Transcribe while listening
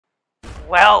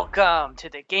Welcome to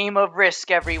the Game of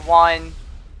Risk, everyone.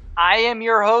 I am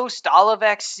your host,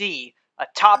 OliveXC, a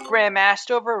top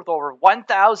grandmaster with over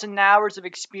 1,000 hours of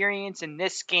experience in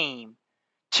this game.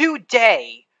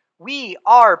 Today, we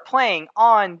are playing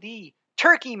on the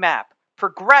Turkey map.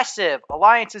 Progressive,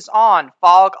 alliances on,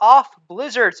 fog off,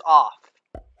 blizzards off.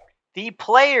 The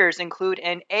players include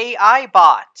an AI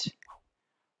bot,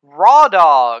 Raw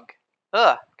Dog.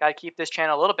 Gotta keep this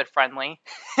channel a little bit friendly.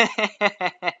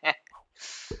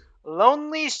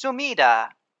 Lonely Sumida,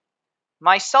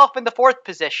 myself in the 4th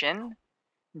position,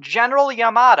 General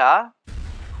Yamada,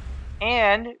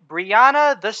 and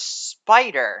Brianna the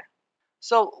Spider.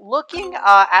 So looking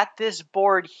at this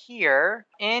board here,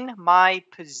 in my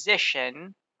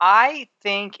position, I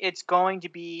think it's going to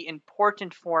be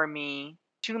important for me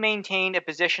to maintain a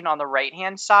position on the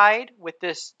right-hand side with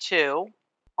this 2,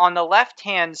 on the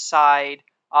left-hand side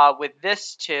with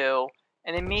this 2,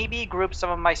 and then maybe group some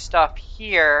of my stuff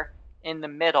here in the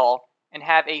middle and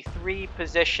have a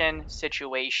 3-position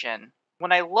situation.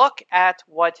 When I look at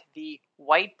what the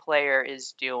white player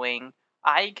is doing,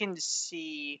 I can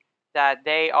see that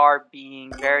they are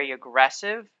being very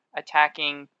aggressive,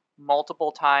 attacking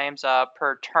multiple times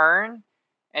per turn,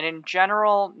 and in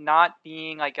general not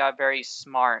being very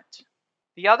smart.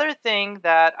 The other thing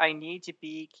that I need to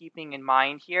be keeping in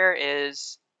mind here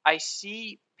is I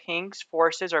see Pink's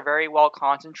forces are very well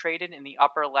concentrated in the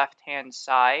upper left-hand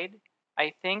side.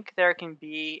 I think there can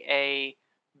be a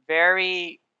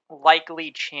very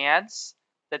likely chance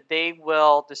that they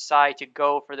will decide to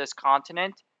go for this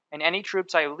continent, and any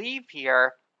troops I leave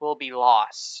here will be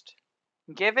lost.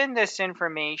 Given this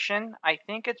information, I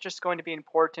think it's just going to be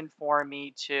important for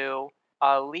me to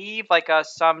leave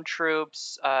some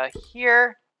troops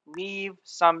here, leave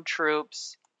some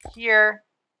troops here.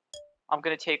 I'm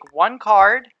going to take one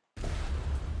card,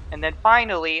 and then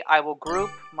finally I will group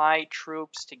my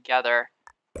troops together.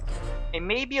 It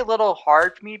may be a little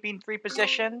hard for me to be in 3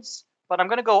 positions, but I'm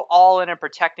going to go all in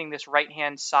protecting this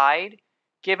right-hand side,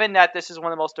 given that this is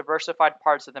one of the most diversified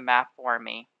parts of the map for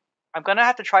me. I'm going to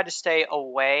have to try to stay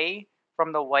away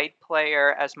from the white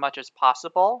player as much as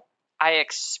possible. I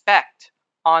expect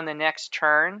on the next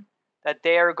turn that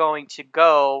they are going to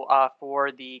go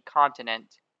for the continent.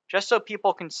 Just so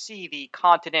people can see the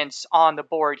continents on the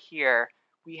board here,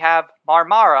 we have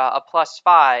Marmara, a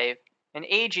 +5, and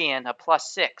Aegean, a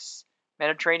 +6,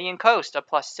 Mediterranean coast, a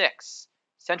 +6,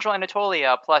 Central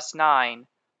Anatolia, a +9,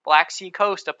 Black Sea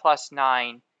coast, a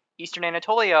 +9, Eastern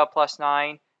Anatolia, a +9,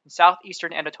 and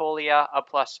Southeastern Anatolia, a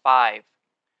 +5.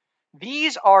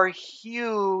 These are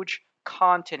huge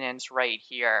continents right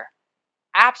here.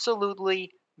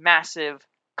 Absolutely massive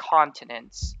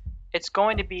continents. It's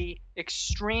going to be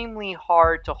extremely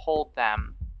hard to hold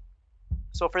them.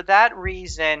 So for that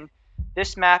reason,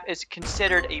 this map is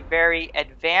considered a very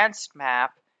advanced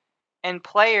map, and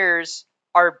players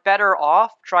are better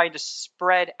off trying to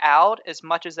spread out as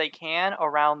much as they can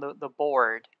around the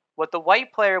board. What the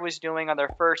white player was doing on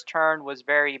their first turn was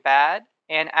very bad,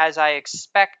 and as I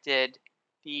expected,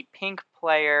 the pink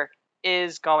player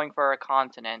is going for a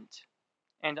continent.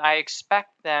 And I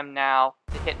expect them now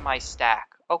to hit my stack.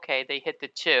 Okay, they hit the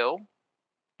 2,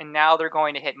 and now they're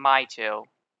going to hit my 2.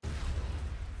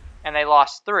 And they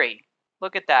lost 3.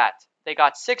 Look at that. They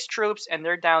got 6 troops, and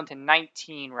they're down to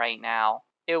 19 right now.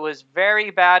 It was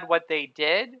very bad what they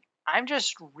did. I'm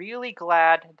just really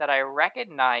glad that I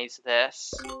recognize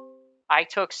this. I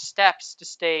took steps to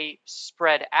stay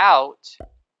spread out,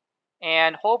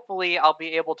 and hopefully I'll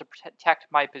be able to protect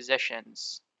my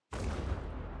positions.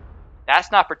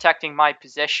 That's not protecting my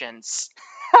positions.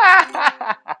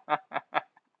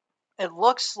 It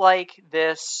looks like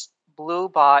this blue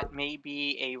bot may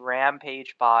be a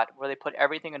rampage bot where they put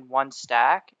everything in one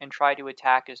stack and try to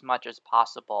attack as much as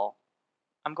possible.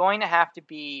 I'm going to have to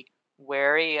be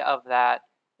wary of that,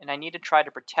 and I need to try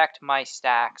to protect my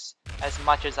stacks as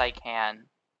much as I can.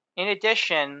 In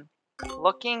addition,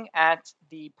 looking at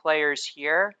the players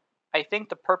here, I think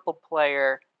the purple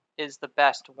player is the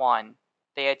best one.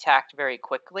 They attacked very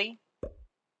quickly.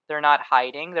 They're not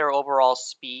hiding their overall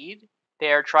speed.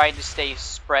 They are trying to stay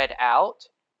spread out.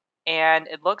 And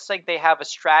it looks like they have a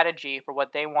strategy for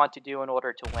what they want to do in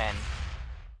order to win.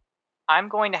 I'm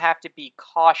going to have to be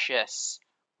cautious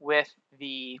with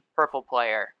the purple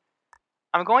player.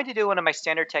 I'm going to do one of my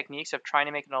standard techniques of trying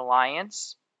to make an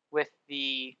alliance with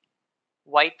the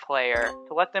white player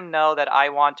to let them know that I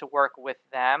want to work with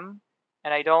them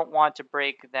and I don't want to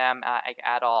break them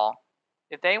at all.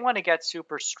 If they want to get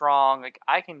super strong,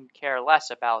 I can care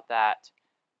less about that.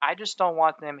 I just don't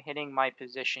want them hitting my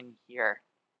position here.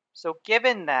 So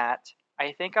given that,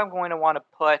 I think I'm going to want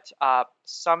to put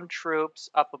some troops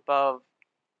up above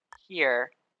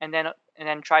here, and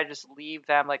then try to just leave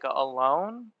them like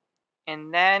alone.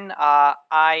 And then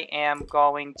I am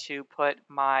going to put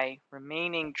my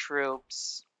remaining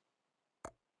troops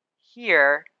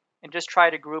here and just try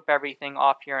to group everything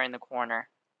off here in the corner.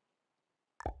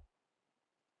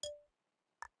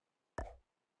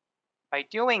 By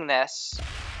doing this,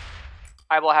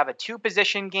 I will have a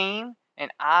 2-position game, and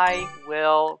I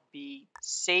will be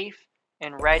safe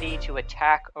and ready to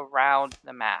attack around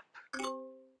the map.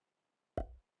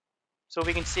 So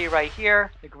we can see right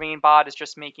here, the green bot is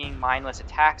just making mindless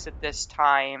attacks at this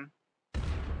time.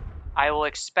 I will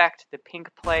expect the pink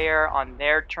player on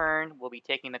their turn will be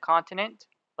taking the continent.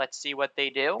 Let's see what they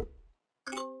do.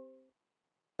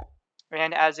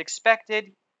 And as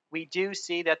expected, we do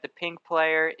see that the pink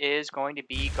player is going to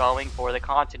be going for the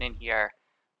continent here,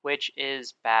 which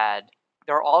is bad.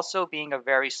 They're also being a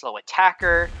very slow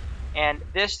attacker, and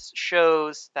this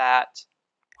shows that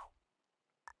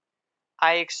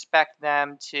I expect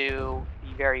them to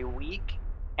be very weak.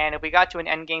 And if we got to an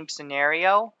endgame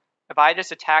scenario, if I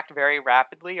just attacked very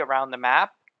rapidly around the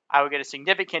map, I would get a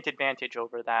significant advantage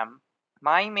over them.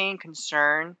 My main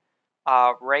concern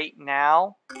right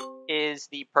now is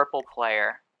the purple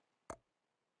player.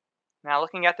 Now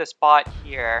looking at this bot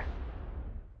here,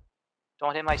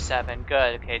 don't hit my 7.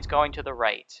 Good. Okay, it's going to the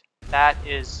right. That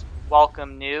is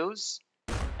welcome news.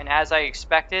 And as I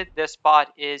expected, this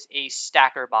bot is a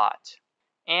stacker bot.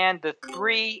 And the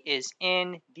 3 is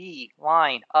in the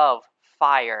line of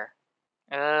fire.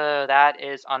 That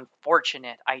is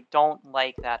unfortunate. I don't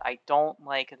like that. I don't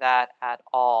like that at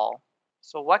all.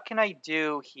 So what can I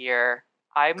do here?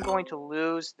 I'm going to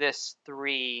lose this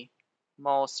 3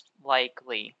 most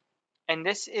likely. And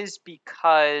this is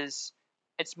because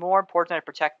it's more important to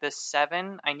protect this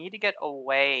 7. I need to get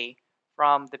away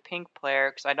from the pink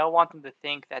player because I don't want them to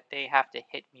think that they have to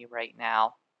hit me right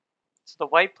now. So the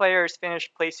white player has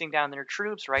finished placing down their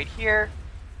troops right here.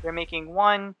 They're making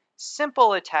one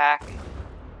simple attack.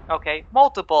 Okay,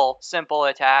 multiple simple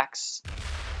attacks.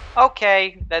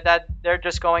 Okay, that they're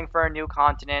just going for a new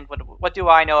continent. What do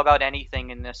I know about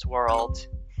anything in this world?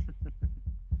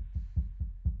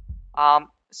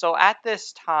 So at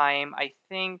this time, I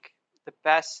think the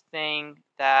best thing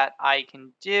that I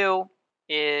can do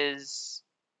is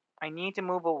I need to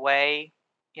move away.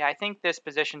 Yeah, I think this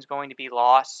position is going to be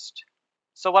lost.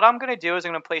 So what I'm going to do is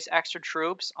I'm going to place extra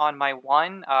troops on my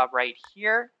 1 right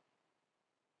here.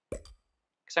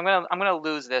 Because I'm going to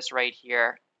lose this right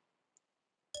here.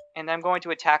 And I'm going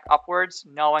to attack upwards,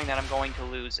 knowing that I'm going to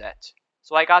lose it.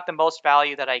 So I got the most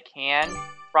value that I can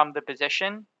from the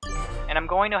position. And I'm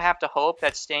going to have to hope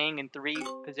that staying in 3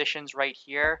 positions right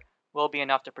here will be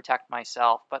enough to protect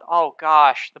myself. But oh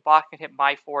gosh, the bot can hit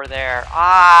my 4 there.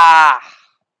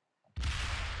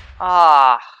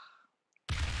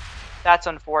 That's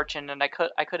unfortunate, and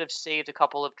I could have saved a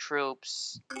couple of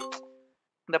troops.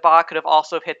 The bot could have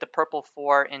also hit the purple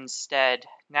 4 instead.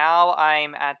 Now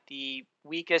I'm at the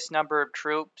weakest number of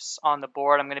troops on the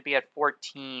board. I'm going to be at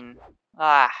 14.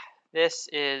 This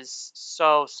is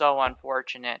so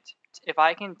unfortunate. If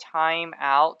I can time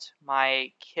out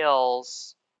my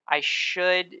kills, I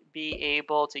should be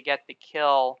able to get the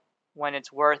kill when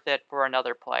it's worth it for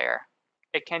another player.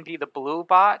 It can be the blue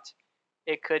bot.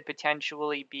 It could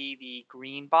potentially be the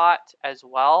green bot as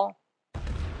well.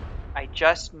 I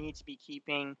just need to be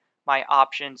keeping my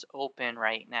options open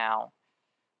right now.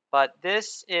 But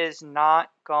this is not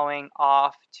going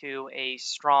off to a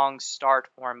strong start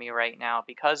for me right now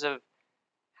because of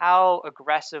how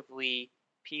aggressively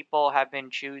people have been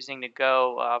choosing to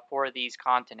go for these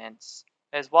continents,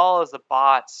 as well as the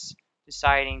bots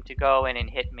deciding to go in and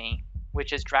hit me,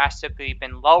 which has drastically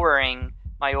been lowering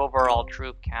my overall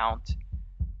troop count.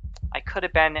 I could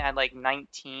have been at like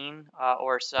 19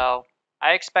 or so.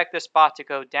 I expect this bot to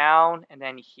go down and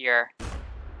then here.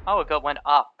 Oh, it went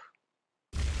up.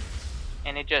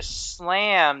 And it just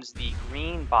slams the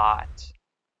green bot.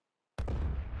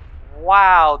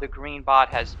 Wow, the green bot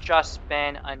has just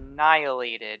been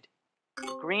annihilated.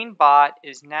 The green bot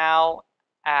is now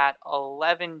at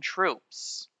 11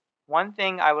 troops. One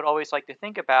thing I would always like to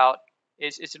think about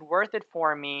is it worth it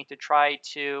for me to try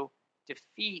to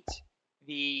defeat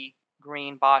the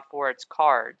green bot for its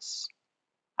cards?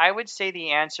 I would say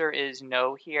the answer is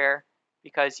no here,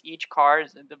 because each card,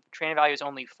 the training value is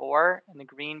only 4, and the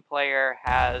green player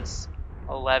has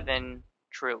 11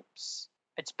 troops.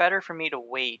 It's better for me to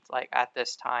wait like at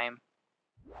this time.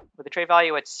 With the trade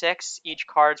value at 6, each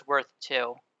card's worth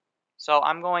 2. So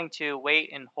I'm going to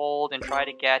wait and hold and try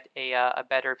to get a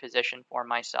better position for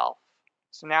myself.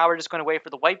 So now we're just going to wait for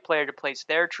the white player to place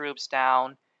their troops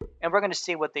down, and we're going to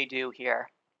see what they do here.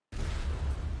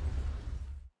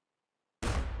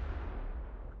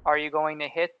 Are you going to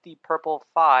hit the purple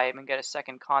 5 and get a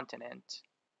second continent?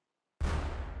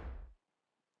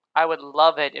 I would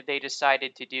love it if they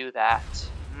decided to do that.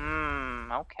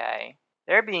 Okay.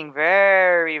 They're being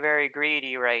very, very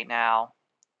greedy right now.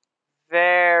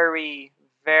 Very,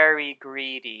 very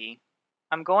greedy.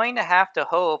 I'm going to have to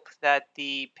hope that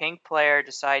the pink player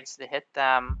decides to hit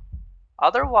them.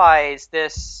 Otherwise,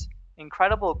 this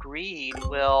incredible greed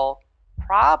will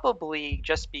probably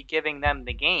just be giving them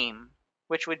the game,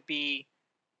 which would be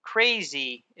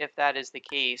crazy if that is the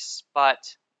case,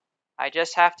 but I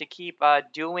just have to keep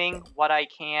doing what I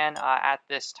can at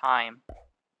this time.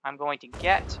 I'm going to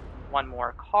get one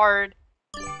more card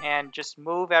and just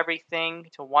move everything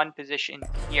to one position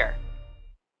here.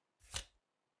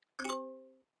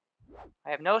 I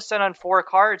have no set on 4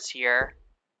 cards here,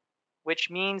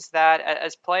 which means that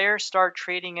as players start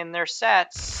trading in their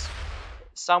sets,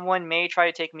 someone may try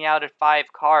to take me out at 5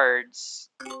 cards,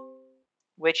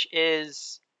 which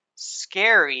is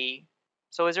scary.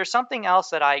 So is there something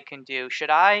else that I can do? Should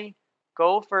I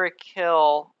go for a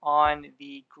kill on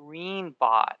the green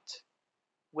bot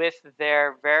with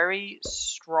their very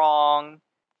strong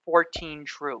 14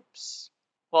 troops?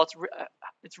 Well,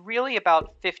 it's really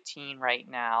about 15 right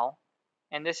now,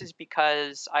 and this is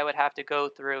because I would have to go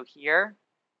through here.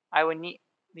 I would need,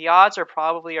 the odds are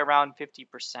probably around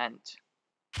 50%.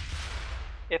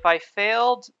 If I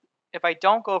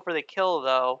don't go for the kill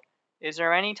though, is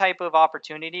there any type of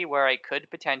opportunity where I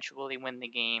could potentially win the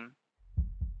game?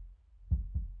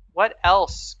 What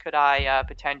else could I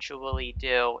potentially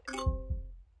do?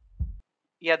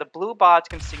 Yeah, the blue bots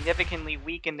can significantly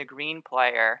weaken the green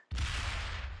player.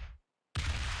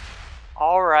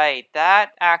 Alright,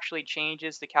 that actually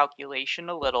changes the calculation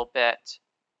a little bit.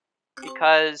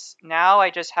 Because now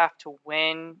I just have to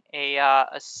win a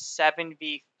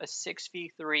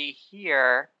 6v3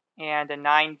 here and a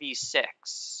 9v6.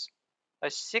 A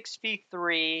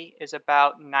 6v3 is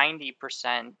about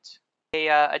 90%.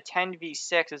 A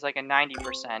 10v6 is like a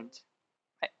 90%.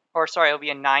 Or sorry, it'll be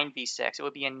a 9v6. It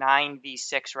would be a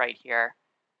 9v6 right here.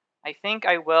 I think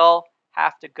I will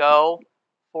have to go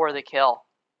for the kill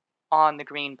on the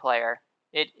green player.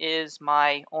 It is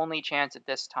my only chance at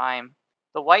this time.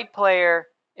 The white player,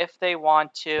 if they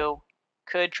want to,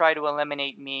 could try to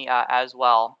eliminate me as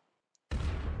well.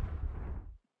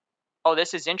 Oh,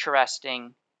 this is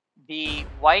interesting. The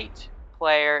white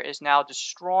player is now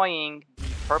destroying the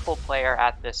purple player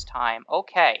at this time.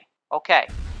 Okay.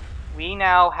 We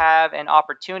now have an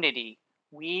opportunity.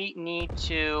 We need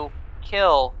to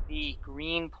kill the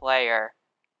green player.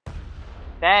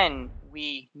 Then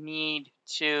we need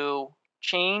to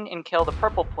chain and kill the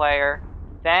purple player.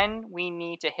 Then we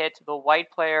need to hit the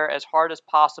white player as hard as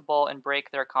possible and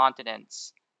break their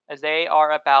continents, as they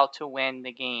are about to win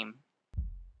the game.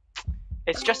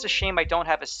 It's just a shame I don't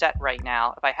have a set right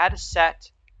now. If I had a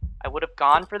set, I would have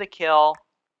gone for the kill,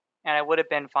 and I would have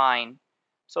been fine.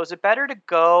 So is it better to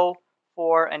go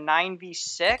for a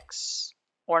 9v6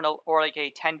 or like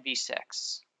a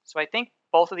 10v6? So I think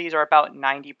both of these are about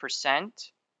 90%.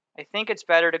 I think it's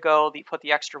better to go put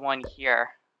the extra one here.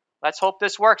 Let's hope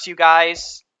this works, you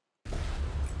guys.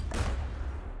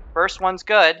 First one's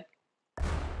good.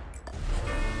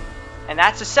 And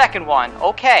that's the second one.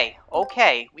 Okay,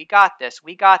 we got this.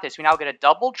 We now get a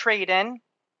double trade-in.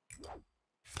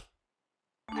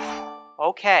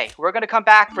 Okay, we're going to come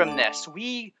back from this.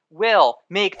 We will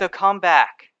make the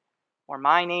comeback. Or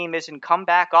my name isn't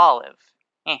Comeback Olive.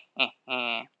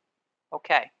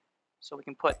 Okay, so we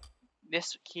can put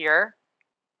this here.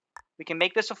 We can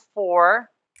make this a 4.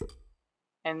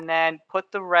 And then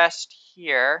put the rest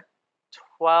here.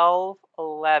 12,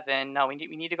 11. No, we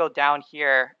need to go down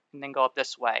here and then go up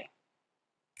this way.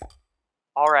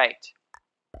 Alright.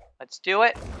 Let's do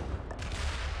it.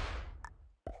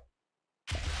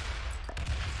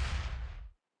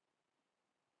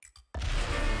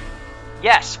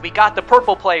 Yes, we got the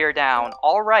purple player down.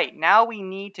 Alright, now we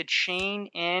need to chain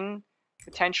in,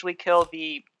 potentially kill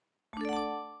the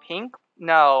pink.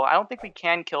 No, I don't think we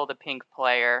can kill the pink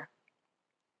player.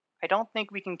 I don't think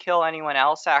we can kill anyone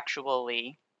else,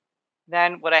 actually.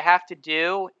 Then what I have to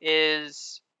do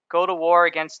is go to war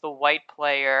against the white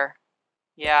player.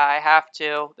 Yeah, I have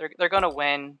to. They're going to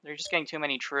win. They're just getting too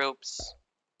many troops.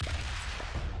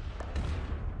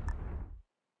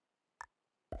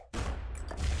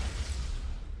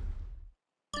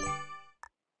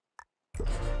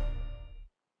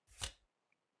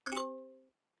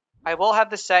 I will have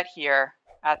the set here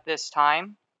at this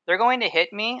time. They're going to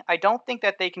hit me. I don't think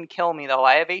that they can kill me, though.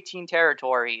 I have 18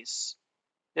 territories.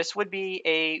 This would be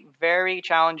a very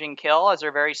challenging kill, as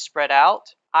they're very spread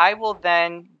out. I will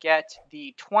then get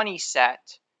the 20 set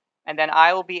and then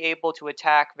I will be able to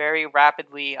attack very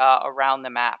rapidly around the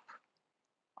map.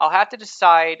 I'll have to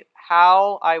decide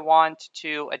how I want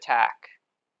to attack.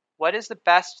 What is the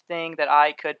best thing that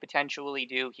I could potentially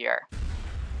do here?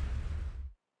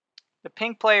 The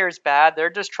pink player is bad. They're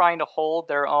just trying to hold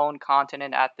their own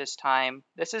continent at this time.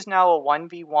 This is now a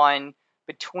 1v1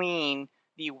 between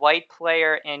the white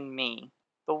player and me.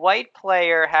 The white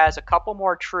player has a couple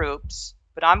more troops,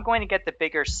 but I'm going to get the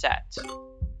bigger set.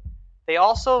 They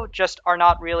also just are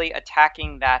not really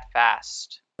attacking that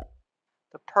fast.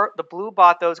 The blue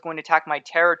bot, though, is going to attack my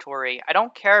territory. I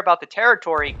don't care about the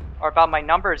territory or about my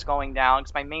numbers going down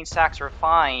because my main stacks are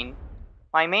fine.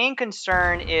 My main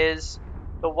concern is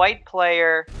the white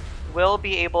player will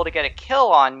be able to get a kill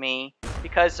on me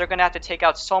because they're going to have to take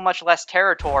out so much less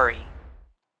territory.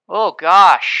 Oh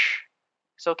gosh.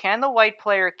 So can the white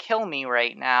player kill me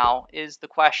right now is the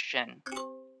question.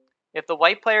 If the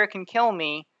white player can kill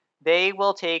me, they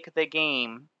will take the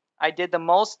game. I did the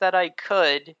most that I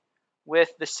could with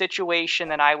the situation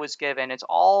that I was given. It's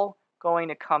all going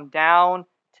to come down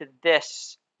to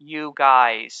this, you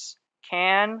guys.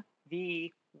 Can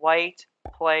the white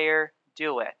player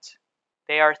do it?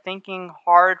 They are thinking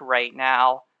hard right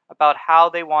now about how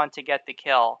they want to get the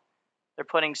kill. They're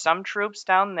putting some troops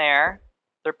down there.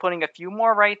 They're putting a few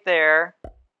more right there.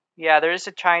 Yeah, they're just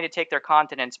trying to take their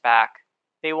continents back.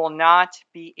 They will not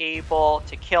be able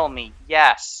to kill me.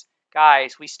 Yes,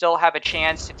 guys, we still have a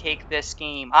chance to take this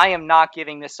game. I am not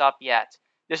giving this up yet.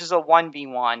 This is a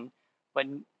 1v1, but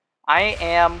I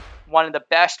am one of the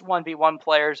best 1v1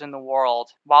 players in the world.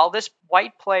 While this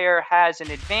white player has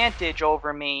an advantage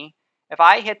over me, if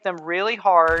I hit them really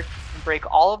hard and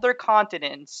break all of their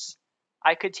continents,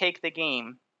 I could take the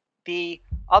game. The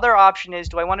other option is,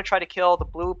 do I want to try to kill the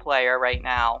blue player right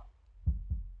now?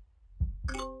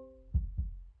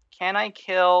 Can I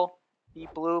kill the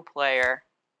blue player?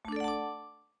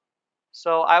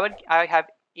 So I have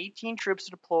 18 troops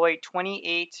to deploy,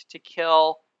 28 to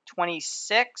kill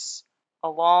 26,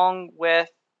 along with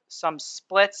some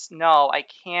splits. No, I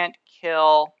can't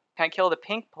kill the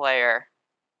pink player.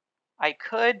 I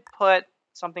could put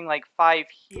something like 5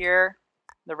 here,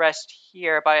 the rest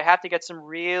here, but I have to get some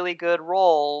really good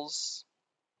rolls.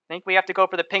 I think we have to go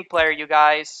for the pink player, you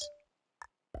guys.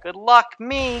 Good luck,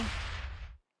 me!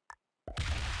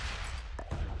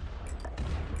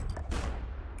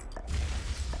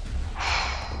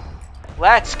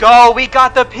 Let's go! We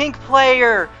got the pink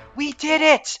player! We did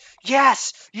it!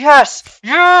 Yes! Yes!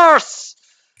 Yes!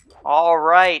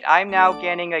 Alright, I'm now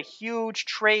getting a huge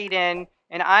trade-in,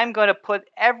 and I'm going to put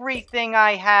everything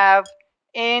I have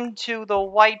into the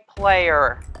white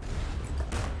player.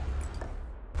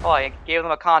 Oh, I gave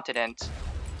them a continent.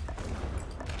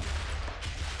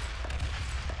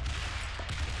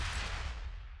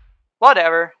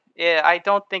 Whatever. Yeah, I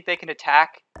don't think they can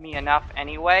attack me enough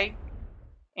anyway.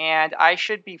 And I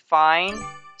should be fine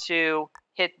to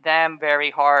hit them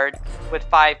very hard with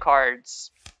 5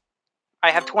 cards.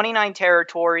 I have 29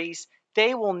 territories.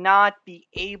 They will not be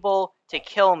able to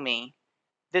kill me.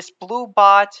 This blue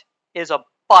bot is a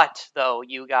butt, though,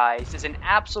 you guys. Is an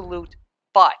absolute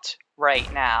butt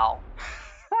right now.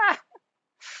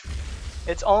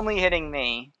 It's only hitting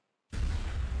me.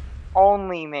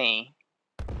 Only me.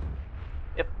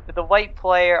 If the white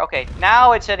player... Okay,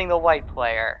 now it's hitting the white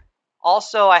player.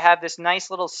 Also, I have this nice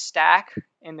little stack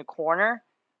in the corner.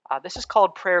 This is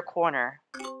called Prayer Corner.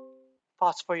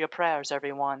 Thoughts for your prayers,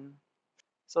 everyone.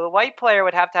 So the white player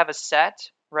would have to have a set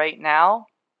right now,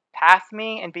 path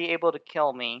me, and be able to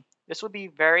kill me. This would be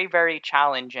very, very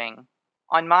challenging.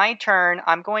 On my turn,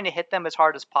 I'm going to hit them as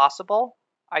hard as possible.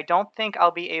 I don't think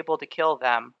I'll be able to kill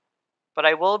them, but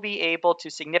I will be able to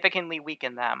significantly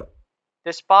weaken them.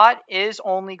 This bot is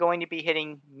only going to be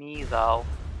hitting me, though.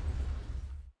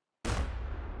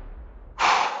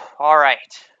 Alright,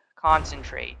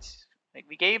 concentrate.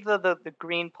 We gave the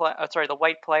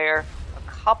white player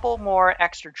a couple more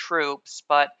extra troops,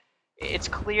 but it's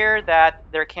clear that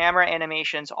their camera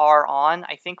animations are on.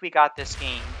 I think we got this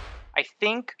game. I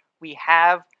think we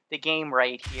have the game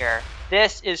right here.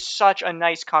 This is such a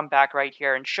nice comeback right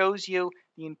here and shows you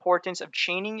the importance of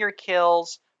chaining your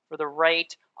kills for the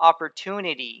right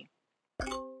opportunity.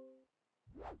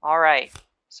 Alright,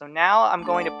 so now I'm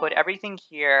going to put everything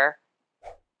here.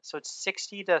 So it's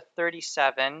 60 to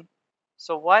 37.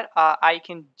 So what I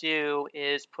can do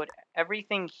is put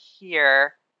everything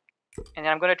here, and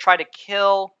then I'm going to try to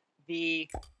kill the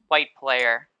white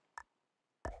player.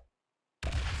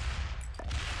 I'm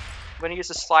going to use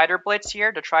the slider blitz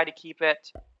here to try to keep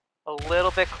it a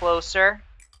little bit closer.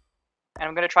 And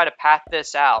I'm going to try to path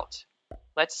this out.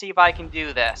 Let's see if I can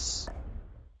do this.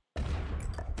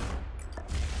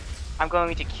 I'm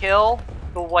going to kill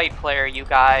the white player, you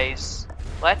guys.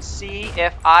 Let's see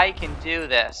if I can do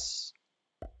this.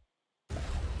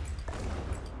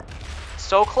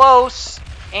 So close.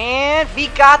 And we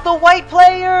got the white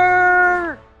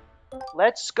player!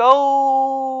 Let's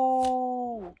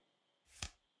go!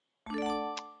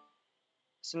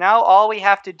 So now all we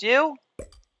have to do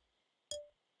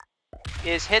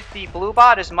is hit the blue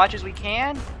bot as much as we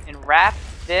can and wrap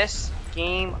this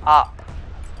game up.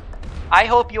 I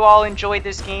hope you all enjoyed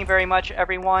this game very much,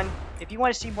 everyone. If you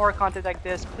want to see more content like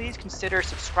this, please consider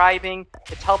subscribing.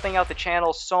 It's helping out the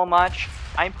channel so much.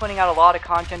 I'm putting out a lot of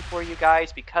content for you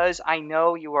guys because I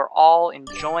know you are all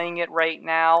enjoying it right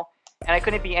now, and I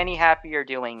couldn't be any happier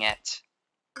doing it.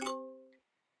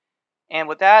 And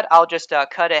with that, I'll just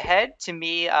cut ahead to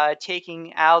me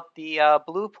taking out the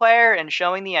blue player and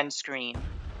showing the end screen.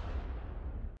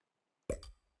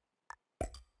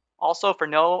 Also, for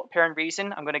no apparent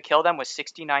reason, I'm going to kill them with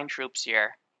 69 troops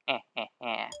here.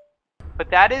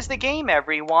 But that is the game,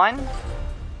 everyone.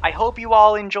 I hope you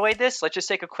all enjoyed this. Let's just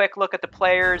take a quick look at the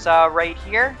players right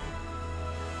here.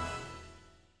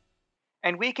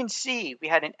 And we can see we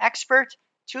had an expert,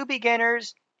 2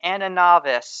 beginners, and a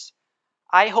novice.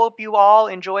 I hope you all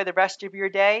enjoy the rest of your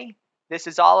day. This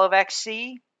is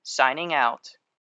OliveXC, signing out.